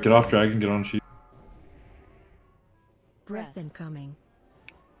squirrel. Alright, get off dragon, get on sheep. Breath incoming.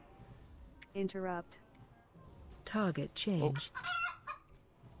 Interrupt. Target change.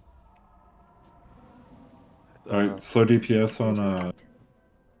 Alright, slow DPS on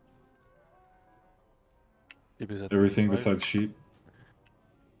everything besides sheep.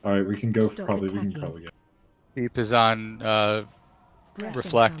 Alright, we can go we can probably get. Sheep is on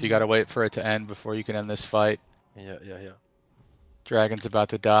reflect. You gotta wait for it to end before you can end this fight. Yeah. Dragon's about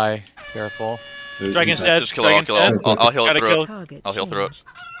to die. Careful. Dragon's dead. Just kill it, I'll heal it through it. I'll heal through it.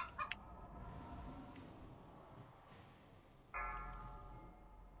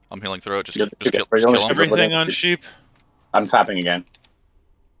 I'm healing through it. Just kill him. Everything on sheep. I'm fapping again.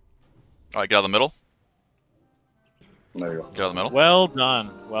 Alright, get out of the middle. There you go. Get out of the middle. Well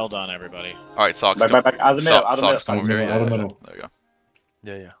done. Well done, everybody. Alright, Socks. Back. Out of the middle. Socks, come over here. Out of the middle. There you go.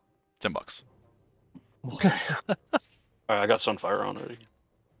 Yeah. $10. Okay. Alright, I got Sunfire on already.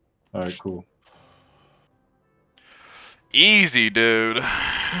 Alright, cool. Easy, dude.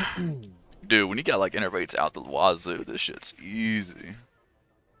 Dude, when you got like enervates out the wazoo, this shit's easy.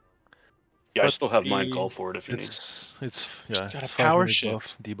 Yeah, I still have mine call for it if you need. It's got a power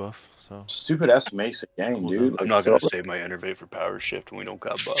shift debuff. So stupid ass Mace again, dude. I'm not gonna save my enervate for power shift when we don't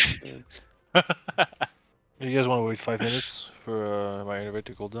got buff. You guys want to wait 5 minutes for my enervate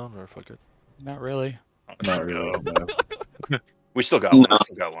to cool down, or fuck it? Not really. Not really. No. We still got one. We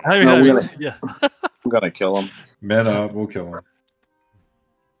still got one. I mean, yeah. I'm gonna kill him. Man up, we'll kill him.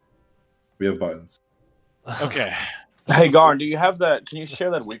 We have buttons. Okay. Hey Garn, do you have that? Can you share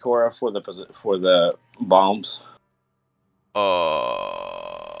that weak aura for the bombs?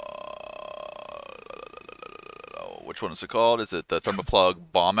 Which one is it called? Is it the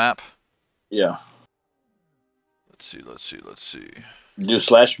Thermoplug bomb app? Yeah. Let's see. Do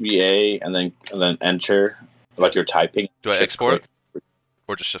 /VA and then enter like you're typing. Do I export it?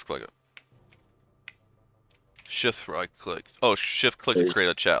 Or just shift click it? Shift right click. Oh, shift click to create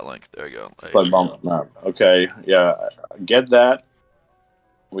a chat link. There you go. There you go. No. Okay, yeah. Get that.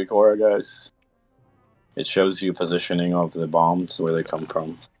 Weak aura, guys. It shows you positioning of the bombs, where they come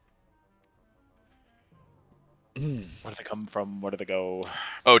from. Where do they come from? Where do they go?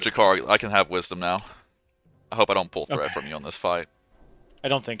 Oh, Jakar, I can have wisdom now. I hope I don't pull threat from you on this fight. I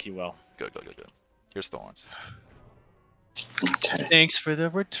don't think you will. Good. Here's thorns. Okay. Thanks for the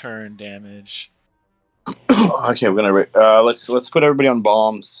return damage. Okay, we're gonna let's put everybody on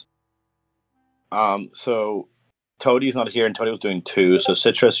bombs. So Toadie's not here, and Toadie was doing 2. So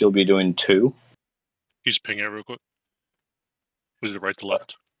Citrus, you'll be doing 2. He's pinging it real quick. Was it right to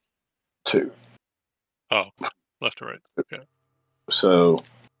left? 2. Oh, left to right. Okay. So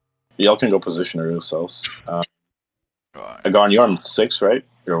y'all can go position yourselves. Right. Garn, you're on 6, right?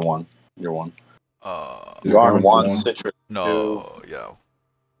 You're 1. You're 1. You're on 1. Citrus. No, yeah.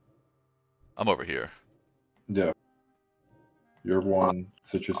 I'm over here. Yeah. You're 1.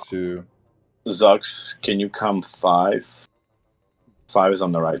 Citrus 2. Zux, can you come 5? 5 is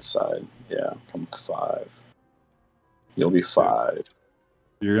on the right side. Yeah, come 5. You'll be 5.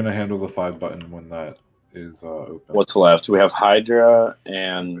 You're gonna handle the 5 button when that is open. What's left? We have Hydra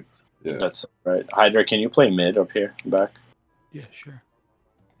and Yeah. that's right. Hydra, can you play mid up here, back? Yeah, sure.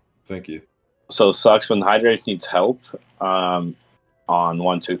 Thank you. So sucks when Hydra needs help. On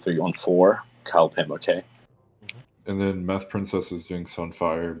 1, 2, 3, on 4, help him. Okay. And then Meth Princess is doing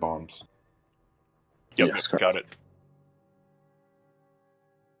Sunfire bombs. Yep, Yes, got it.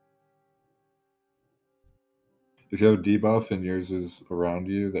 If you have a debuff and yours is around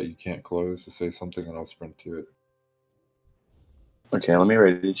you that you can't close, to say something and I'll sprint to it. Okay, let me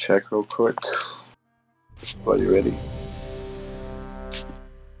ready check real quick. Are you ready?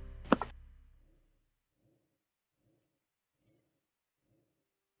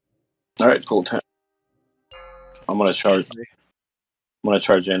 All right, cool. 10. I'm gonna charge. I'm gonna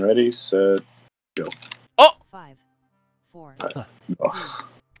charge in. Ready, set, go. Oh! 5, 4.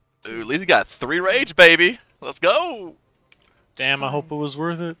 Dude, at least he got 3 rage, baby. Let's go. Damn, I hope it was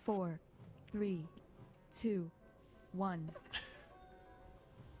worth it. 4, 3, 2, 1.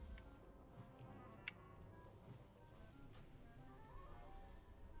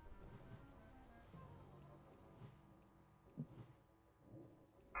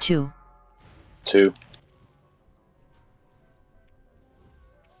 Two.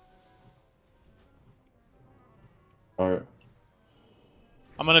 All right.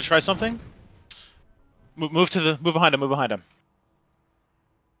 I'm gonna try something. Move behind him. Move behind him.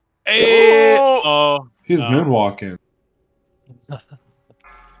 Hey! Oh, He's no. moonwalking.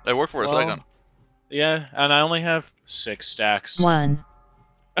 It worked for a second. Yeah, and I only have 6 stacks. 1.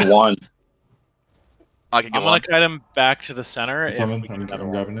 1. I can get I'm one. gonna kite him back to the center. I'm If coming. we get I'm another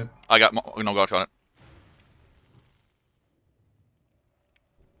one. grabbing it. I got no got on it.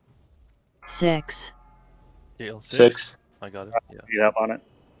 6. Yeah, 6. I got it. Yeah. You up on it?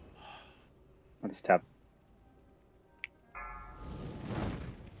 I'll just tap.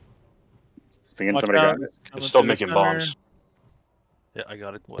 Seeing Watch somebody out. grab it. It's still making bombs. Yeah, I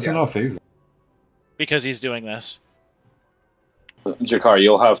got it. It's not phasing. Because he's doing this. Jakar,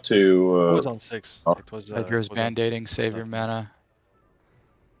 you'll have It to. was on 6. Oh. It was. Hydra's it was on- band-aiding, save your mana.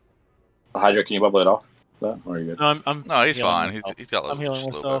 Hydra, can you bubble it off? That, or are you good? No, I'm No, he's healing fine. myself. He's got a I'm little,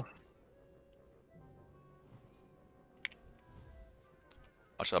 healing just a little bit. myself.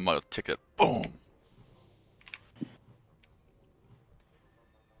 Watch that mother ticket. Boom.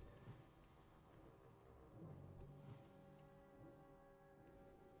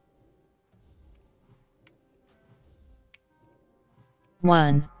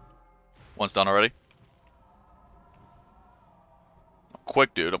 One. One's done already. I'm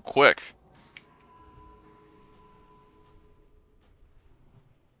quick, dude. I'm quick.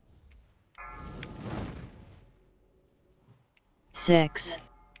 Six.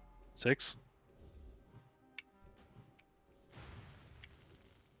 6.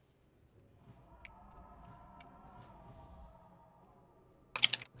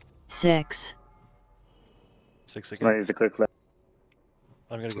 Six. 6 again. Somebody needs to click left.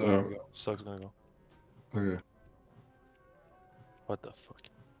 I'm gonna go. I'm gonna go. Sug's gonna go. Okay. What the fuck?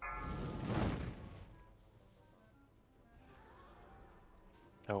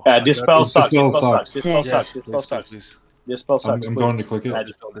 Oh, Dispel sucks. Dispel Dispel sucks. sucks. Dispel Yes, sucks. Dispel Please, sucks. please. Dispel sucks. I'm please. going to click it.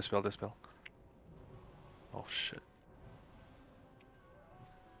 Dispel. Oh shit.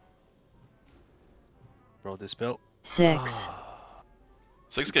 Bro, dispel. 6.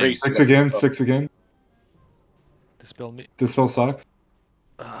 6 games. 6 again. 6 again. Dispel me. Dispel sucks.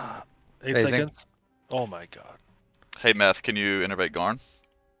 8 Phasing. seconds. Oh my god. Hey, Meth, can you innervate Garn?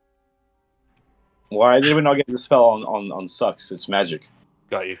 Why did we not get the spell on sucks? It's magic.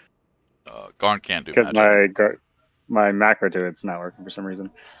 Got you. Garn can't do Because magic. my macro to it's not working for some reason.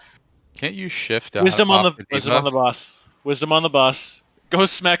 Can't you shift Wisdom on off the wisdom on the debuff? boss. Wisdom on the boss. Go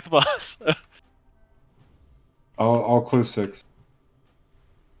smack the boss. I'll close 6.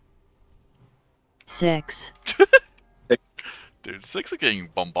 6. Dude, 6 are getting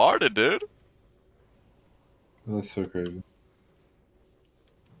bombarded, dude. That's so crazy.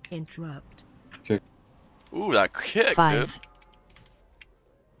 Interrupt. Ooh, that kick, 5. dude.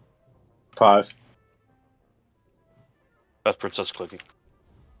 5. Beth Princess clicking.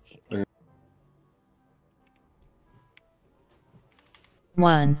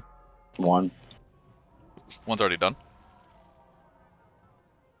 1. 1. One's already done.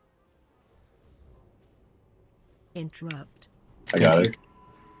 Interrupt. I got it.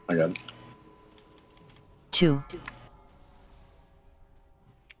 I got it. 2.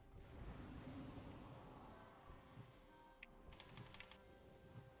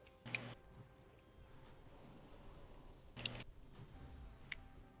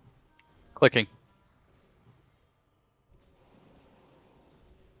 Clicking.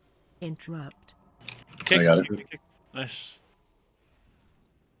 Interrupt. I got it. Nice.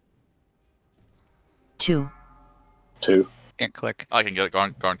 2. 2. Can't click. I can get it.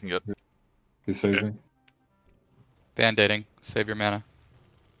 Garn can get it. He's phasing. Band-aiding. Save your mana.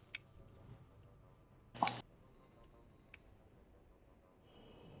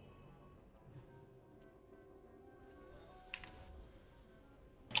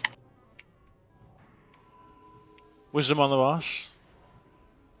 Wisdom on the boss.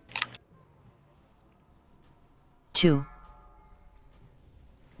 2.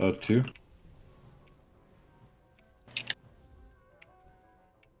 2.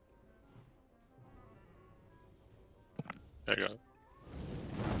 I got it.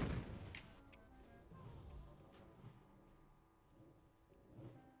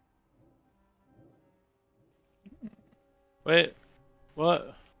 Wait.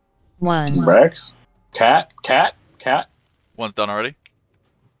 What? 1. Rex? Cat? One's done already.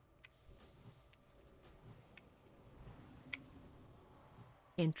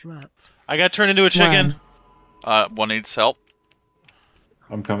 Interrupt. I got turned into a chicken. 1. One needs help.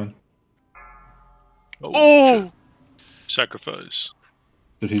 I'm coming. Oh! Shit. Sacrifice.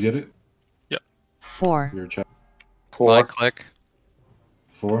 Did he get it? 4. Your check. 4. Click.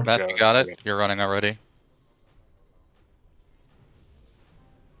 4. Matt, you got it? You're running already.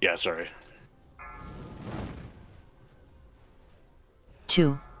 Yeah, sorry.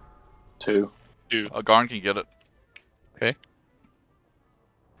 2. 2. Garn can get it. Okay.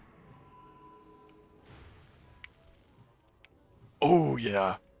 Oh,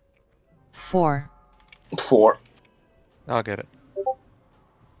 yeah. 4. 4. I'll get it.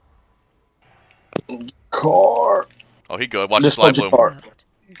 Car. Oh, he good. Watch Just this light punch a bloom. car.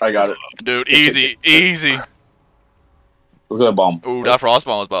 I got it. Dude, easy, easy. Look at that bomb. Ooh, that frost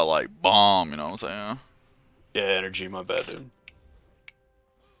bomb was about like bomb, you know what I'm saying? Yeah, energy, my bad, dude.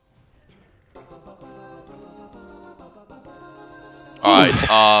 Alright,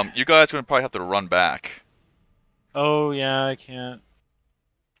 you guys are gonna probably have to run back. Oh yeah, I can't.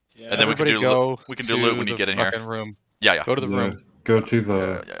 Yeah. And then we can Everybody do go loot. We can do loot when you the get in here. fucking room. Yeah. Go to the room. Go to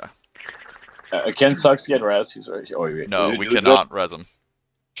the. Yeah. Ken sucks get res. He's right here. Oh, wait. No, we cannot res him.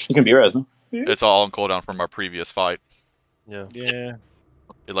 You can be res him. It's all on cooldown from our previous fight. Yeah. Yeah.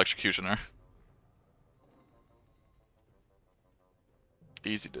 Electrocutioner.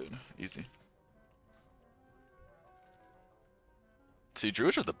 Easy, dude. Easy. See,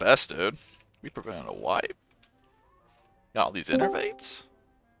 Druids are the best, dude. We prevented a wipe. Got all these innervates.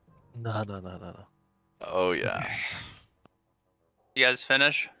 No. Oh, yes. You guys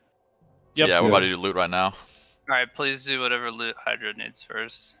finish? Yep. Yeah, we're about to do loot right now. Alright, please do whatever loot Hydra needs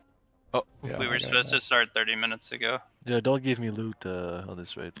first. Oh, yeah, we were supposed to start 30 minutes ago. Yeah, don't give me loot on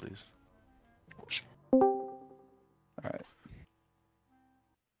this raid, please. Alright.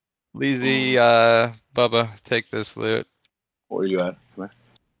 Leezy, Bubba, take this loot. Where are you at? Come here.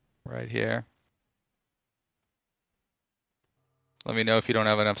 Right here. Let me know if you don't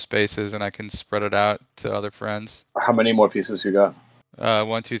have enough spaces and I can spread it out to other friends. How many more pieces you got?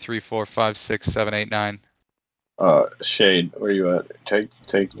 1, 2, 3, 4, 5, 6, 7, 8, 9. Shade, where you at? Take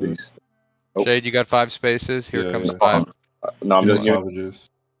these. Oh. Shade, you got 5 spaces. Here comes 5. No, I'm just giving salvages.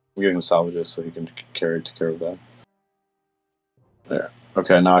 I'm giving salvages so you can take care of that. There.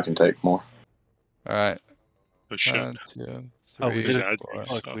 Okay, now I can take more. Alright. Oh shit. 1, 2, 3, Oh, we didn't. 4,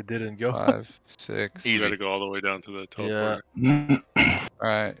 Fuck, we didn't go. 5, 6. You gotta go all the way down to the teleport. Yeah.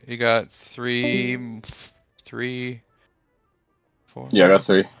 Alright, you got 3, 4. Yeah, I got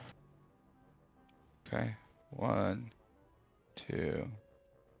 3. Okay. 1, 2,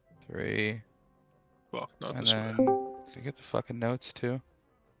 3. Well, not And this then, way. did I get the fucking notes too?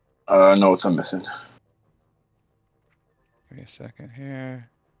 Notes I'm missing. Give me a second here.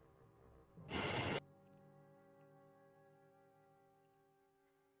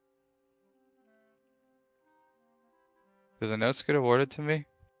 Did the notes get awarded to me?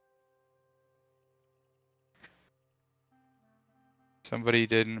 Somebody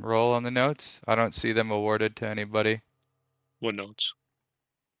didn't roll on the notes? I don't see them awarded to anybody. What notes?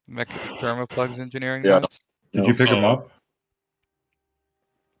 Thermoplugs engineering Yeah. notes? Did you pick them up?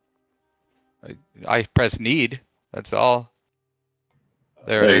 I press need. That's all.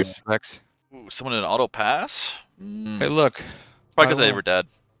 There There it you is, Rex. Ooh, someone in an auto pass? Hey, look. Probably because they were dead.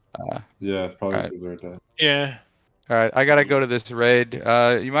 Yeah, probably Alright. because they're dead. Yeah. Alright, I gotta go to this raid.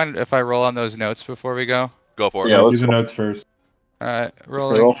 You mind if I roll on those notes before we go? Go for it. Yeah, let's Use the go. notes first. Alright,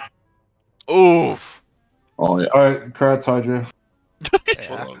 rolling. Roll. Oof. Oh yeah. Alright, Kratz, Hydra.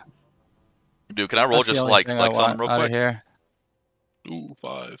 Hold on. Dude, can I roll That's the just only like thing flex I on want him real outta quick? here. Ooh,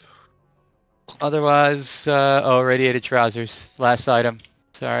 5. Otherwise, radiated trousers. Last item.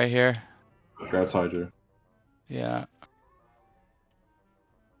 Sorry here. Grass Hydra. Yeah.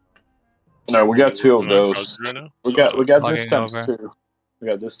 No, we got 2 of Am I those. crossed right now? We got Logging this times over. 2. We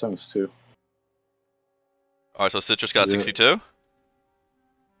got this times 2. All right, so Citrus got 62.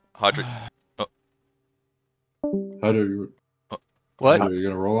 Hydra. Hydra, you, What? Hydra, you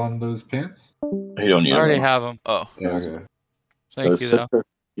gonna roll on those pants? You don't need I already them. have them. Oh. Yeah. Okay. Thank you, though.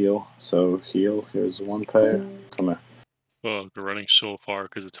 Heal. So heal. Here's 1 pair. Come here. Oh, they're running so far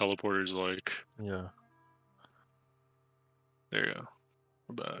because the teleporter's like. Yeah. There you go.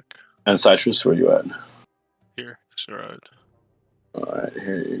 We're back. And Citrus, where you at? Here, just arrived. Alright,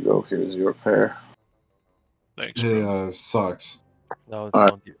 here you go. Here's your pair. Thanks. Hey, Socks. No,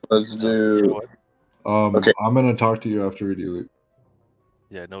 Alright, let's do. Okay. I'm gonna talk to you after we do loot.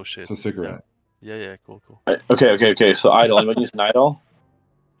 Yeah, no shit. So stick around. Yeah, cool. Okay. So idle. Anybody needs an idle?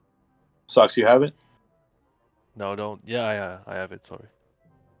 Socks, you have it? No, don't. Yeah, I have it. Sorry.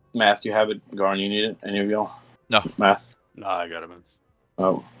 Math, you have it? Garn, you need it? Any of y'all? No. Math? Nah, I got it, man.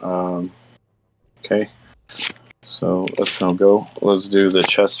 Oh, okay. So let's now go. Let's do the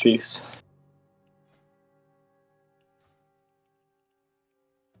chest piece.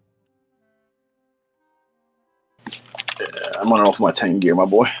 Yeah, I'm gonna off my 10 gear, my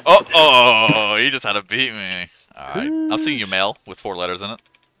boy. Oh, he just had to beat me. All right, I'm seeing you mail with 4 letters in it.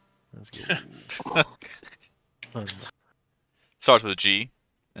 Let's go. Starts with a G,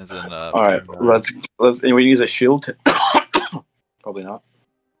 as in. All right, let's. Anybody use a shield? Probably not.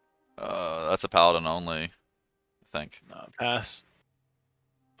 That's a paladin only, I think. No, pass.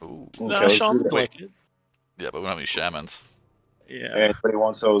 Ooh. No, Shaman's like it. Yeah, but we don't have any shamans. Yeah. Anybody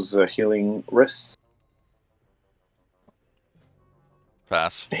wants those healing wrists?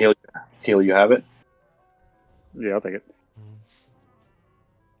 Pass. Heal, you have it? Yeah, I'll take it.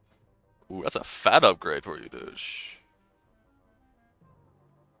 Ooh, that's a fat upgrade for you, dude.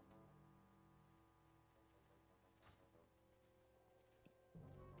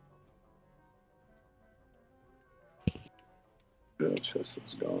 Good, chest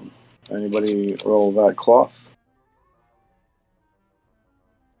is gone. Anybody roll that cloth?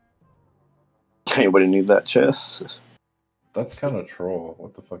 Anybody need that chest? That's kind of troll.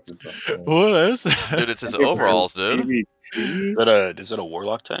 What the fuck is that? What is that? Dude, it's his overalls, dude. Is that a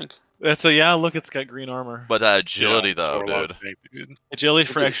warlock tank? That's a look, it's got green armor. But that agility, Yeah, though, warlock dude. tank, dude. Agility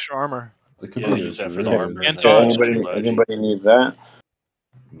for extra armor. They could Yeah, be use a that for the druid. armor. And Yeah, dodge. anybody need that?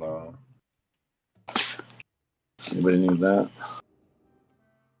 No. Anybody need that?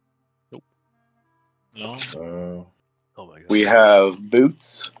 No. Oh my god. We have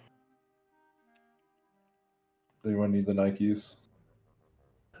boots. Anyone need the Nikes?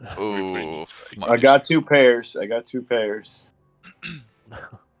 Ooh. I got 2 pairs.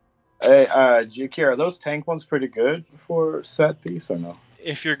 Hey, Jakir, are those tank ones pretty good for set piece or no?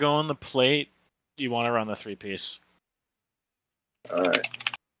 If you're going the plate, you want to run the 3-piece.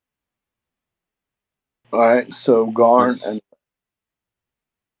 Alright, so Garn Yes. and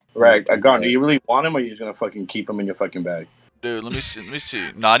Rag. Garn, do you really want him or are you just gonna fucking keep him in your fucking bag? Dude, let me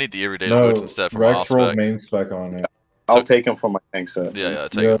see. No, I need the everyday No, boots instead for my Rex rolled spec. main spec on it. I'll take him from my tank set. Yeah,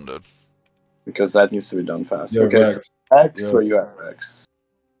 take Yeah. them, dude. Because that needs to be done fast. Yo, Okay, Rex. so Rex, Yo. where you at, Rex?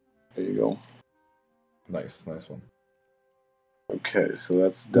 There you go. Nice one. Okay, so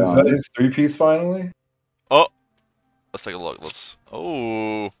that's Is that done. his 3-piece finally? Oh, let's take a look.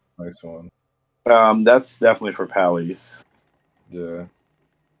 Oh, Nice one. That's definitely for Pallies. Yeah.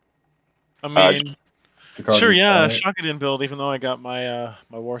 I mean, Takagi sure, yeah, Planet. Shaka didn't build, even though I got my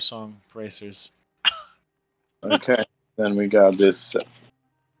my Warsong bracers. Okay, then we got this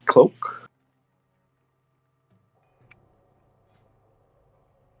cloak.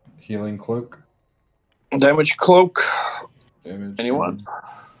 Healing cloak. Damage cloak. Damage. Anyone?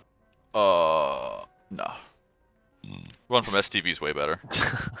 no. One from STV is way better.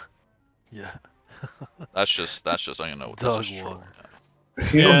 Yeah. That's just. I don't even know what this is. Dog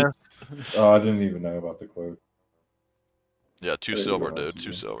Yeah. Oh, I didn't even know about the cloak. Yeah, 2 There you silver, go, dude. STV.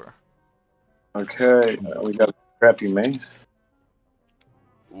 2 silver. Okay, we got a crappy mace.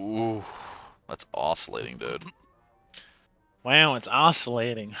 Ooh, that's oscillating, dude. Wow, it's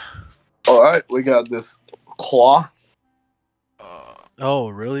oscillating. Alright, we got this claw. Oh,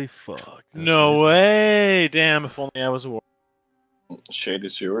 really? Fuck. That's No crazy. way! Damn, if only I was a war. Shade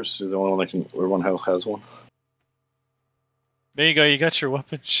is yours. Is the only one that can. Everyone else has one. There you go, you got your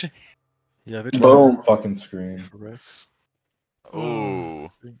weapon shade. You have it. Boom. Fucking screen. Rex.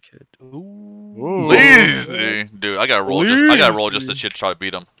 Ooh. Trinket. Ooh. Lazy, dude. I gotta roll just to try to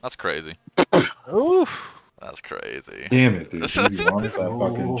beat him. That's crazy. Oof. That's crazy. Damn it, dude. Easy wants that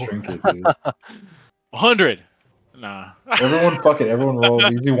fucking trinket, dude. 100. Nah. Everyone roll.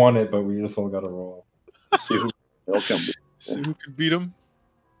 Easy won it, but we just all gotta roll. See who can beat. See who can beat him.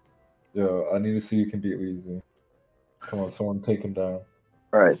 Yo, I need to see who can beat Leezy. Come on, someone take him down.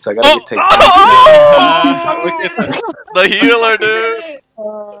 All right, so I gotta get taken. The healer, dude.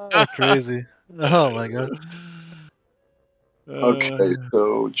 Oh, crazy. Oh my god. Okay,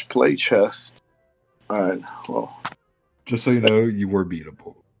 so play chest. All right, well, just so you know, you were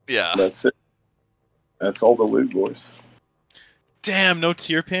beatable. Yeah, that's it. That's all the loot, boys. Damn, no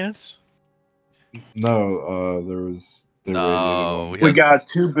tier pants. No, there was. No, we got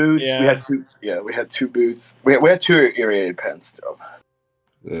 2 boots. Yeah. We had 2. Yeah, we had 2 boots. We had 2 irradiated pants, though.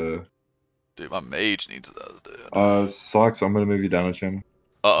 Yeah. Dude, my mage needs those, dude. Socks. I'm gonna move you down a channel.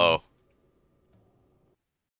 Uh oh.